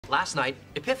Last night,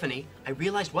 epiphany, I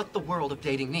realized what the world of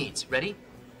dating needs. Ready?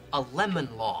 A lemon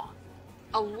law.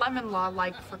 A lemon law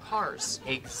like for cars.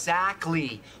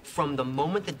 Exactly. From the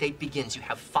moment the date begins, you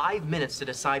have 5 minutes to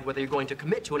decide whether you're going to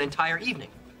commit to an entire evening.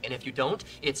 And if you don't,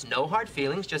 it's no hard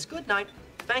feelings, just good night.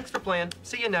 Thanks for playing.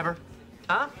 See you never.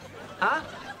 Huh? Huh?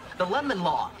 The lemon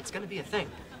law. It's gonna be a thing.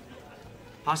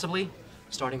 Possibly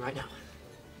starting right now.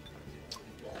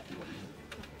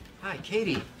 Hi,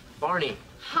 Katie. Barney.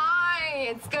 Hi,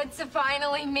 it's good to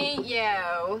finally meet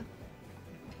you.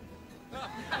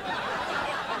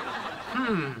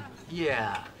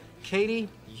 Yeah. Katie,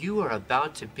 you are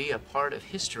about to be a part of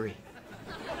history.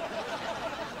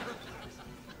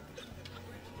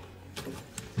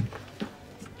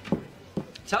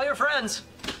 Tell your friends.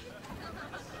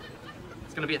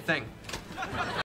 It's gonna be a thing.